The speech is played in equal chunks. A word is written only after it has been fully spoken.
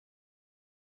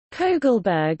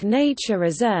Kogelberg Nature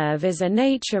Reserve is a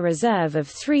nature reserve of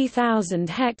 3,000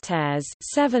 hectares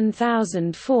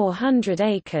 (7,400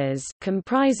 acres)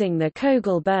 comprising the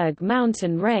Kogelberg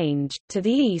mountain range, to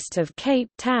the east of Cape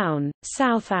Town,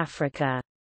 South Africa.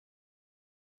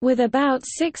 With about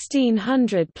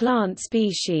 1,600 plant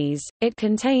species, it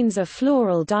contains a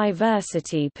floral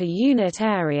diversity per unit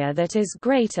area that is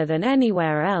greater than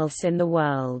anywhere else in the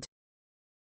world.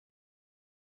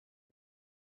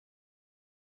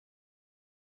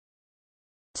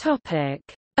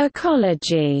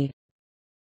 Ecology.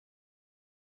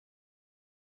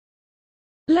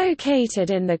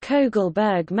 Located in the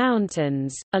Kogelberg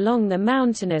Mountains, along the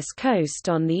mountainous coast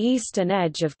on the eastern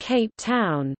edge of Cape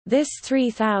Town, this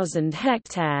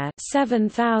 3,000-hectare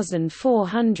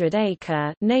 (7,400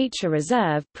 acre) nature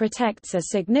reserve protects a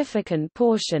significant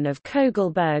portion of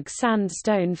Kogelberg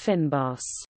sandstone fynbos.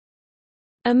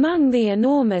 Among the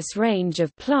enormous range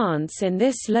of plants in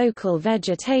this local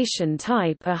vegetation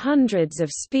type are hundreds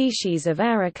of species of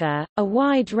erica, a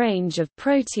wide range of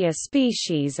protea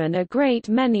species and a great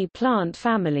many plant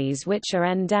families which are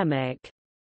endemic.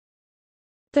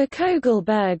 The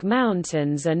Kogelberg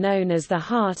Mountains are known as the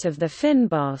heart of the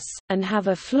fynbos, and have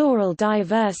a floral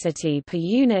diversity per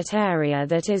unit area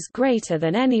that is greater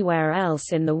than anywhere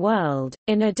else in the world.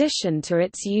 In addition to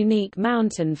its unique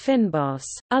mountain fynbos,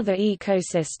 other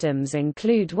ecosystems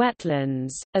include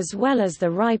wetlands, as well as the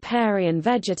riparian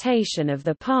vegetation of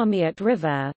the Palmiot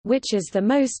River, which is the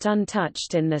most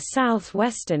untouched in the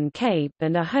southwestern Cape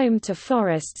and a home to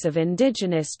forests of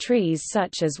indigenous trees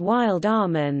such as wild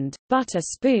almond, butter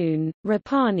spoon,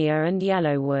 rapania and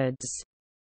yellowwoods.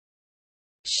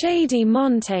 Shady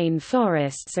montane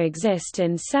forests exist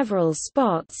in several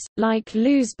spots, like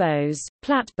luzbos,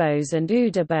 platbos and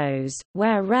udabos,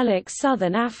 where relic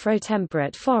southern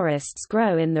afrotemperate forests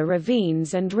grow in the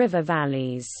ravines and river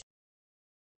valleys.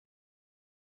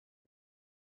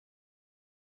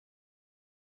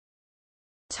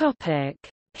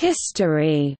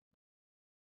 History.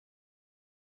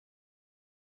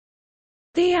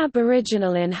 The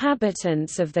aboriginal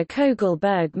inhabitants of the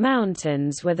Kogelberg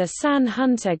Mountains were the San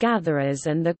hunter-gatherers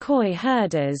and the Khoi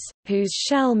herders, whose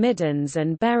shell middens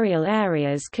and burial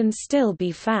areas can still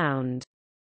be found.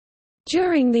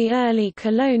 During the early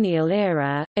colonial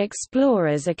era,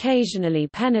 explorers occasionally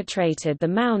penetrated the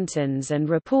mountains and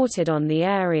reported on the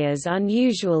area's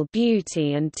unusual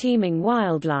beauty and teeming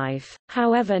wildlife,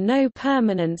 however no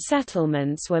permanent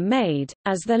settlements were made,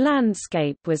 as the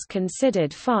landscape was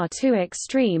considered far too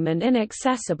extreme and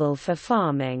inaccessible for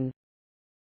farming.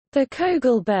 The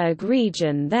Kogelberg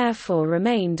region therefore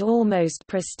remained almost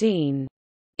pristine.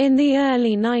 In the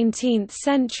early 19th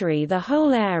century the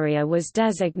whole area was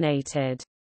designated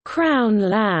 «Crown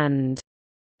Land»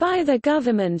 by the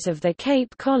government of the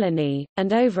Cape Colony,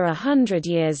 and over 100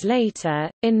 years later,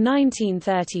 in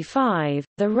 1935,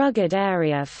 the rugged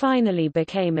area finally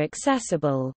became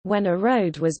accessible, when a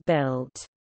road was built.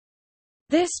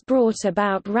 This brought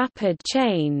about rapid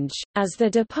change, as the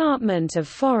Department of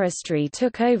Forestry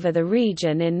took over the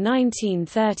region in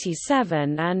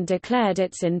 1937 and declared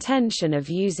its intention of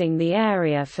using the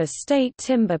area for state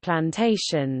timber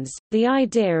plantations. The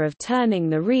idea of turning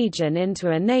the region into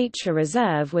a nature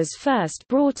reserve was first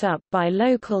brought up by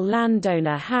local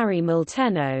landowner Harry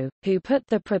Multeno, who put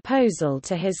the proposal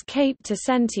to his Cape to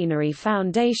Centenary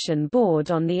Foundation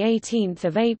board on 18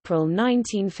 April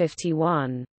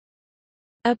 1951.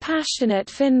 A passionate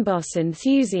fynbos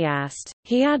enthusiast,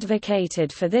 he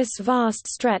advocated for this vast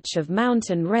stretch of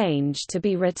mountain range to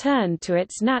be returned to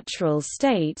its natural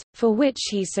state, for which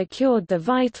he secured the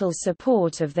vital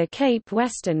support of the Cape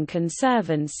Western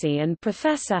Conservancy and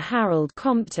Professor Harold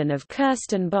Compton of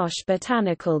Kirstenbosch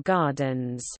Botanical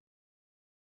Gardens.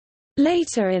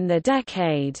 Later in the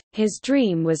decade, his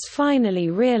dream was finally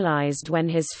realized when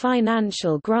his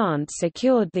financial grant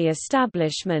secured the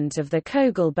establishment of the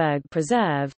Kogelberg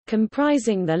Preserve,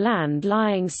 comprising the land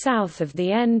lying south of the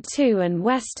N2 and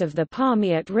west of the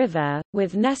Palmiot River,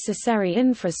 with necessary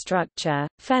infrastructure,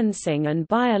 fencing and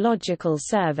biological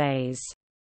surveys.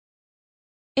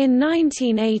 In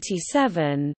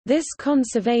 1987, this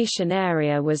conservation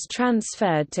area was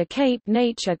transferred to Cape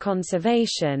Nature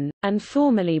Conservation, and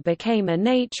formally became a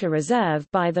nature reserve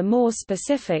by the more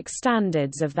specific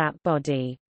standards of that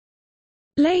body.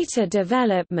 Later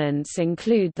developments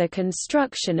include the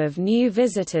construction of new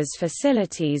visitors'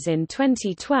 facilities in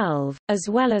 2012, as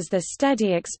well as the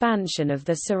steady expansion of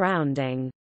the surrounding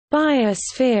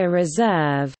Biosphere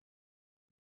Reserve.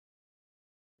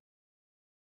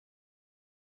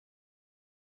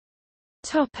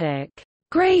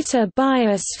 Greater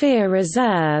Biosphere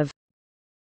Reserve.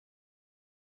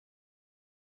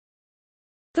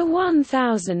 The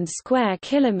 1,000 square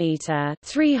kilometer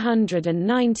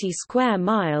 (390 square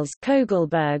miles)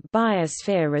 Kogelberg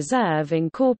Biosphere Reserve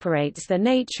incorporates the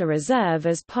nature reserve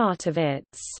as part of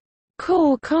its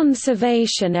core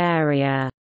conservation area.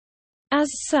 As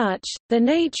such, the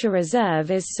nature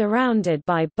reserve is surrounded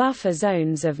by buffer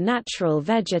zones of natural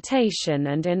vegetation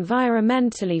and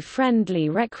environmentally friendly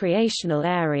recreational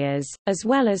areas, as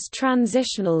well as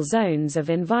transitional zones of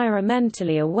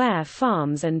environmentally aware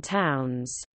farms and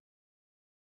towns.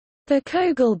 The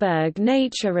Kogelberg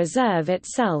Nature Reserve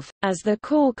itself, as the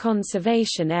core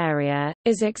conservation area,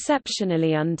 is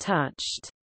exceptionally untouched.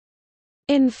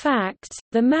 In fact,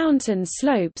 the mountain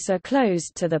slopes are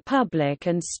closed to the public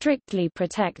and strictly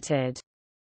protected.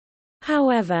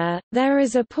 However, there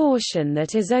is a portion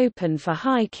that is open for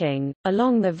hiking,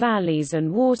 along the valleys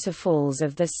and waterfalls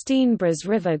of the Steenbras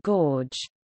River Gorge.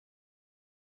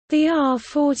 The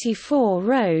R44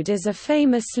 road is a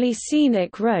famously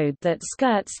scenic road that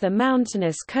skirts the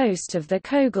mountainous coast of the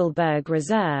Kogelberg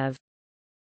Reserve.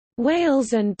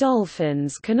 Whales and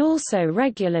dolphins can also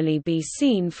regularly be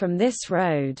seen from this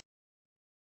road.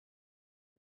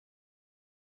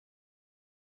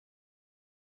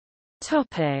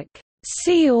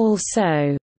 See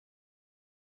also: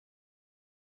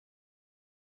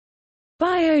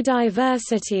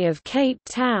 Biodiversity of Cape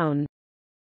Town,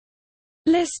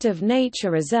 List of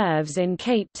nature reserves in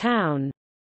Cape Town,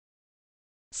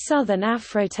 Southern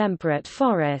Afrotemperate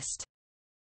forest,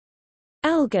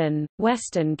 Elgin,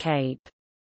 Western Cape.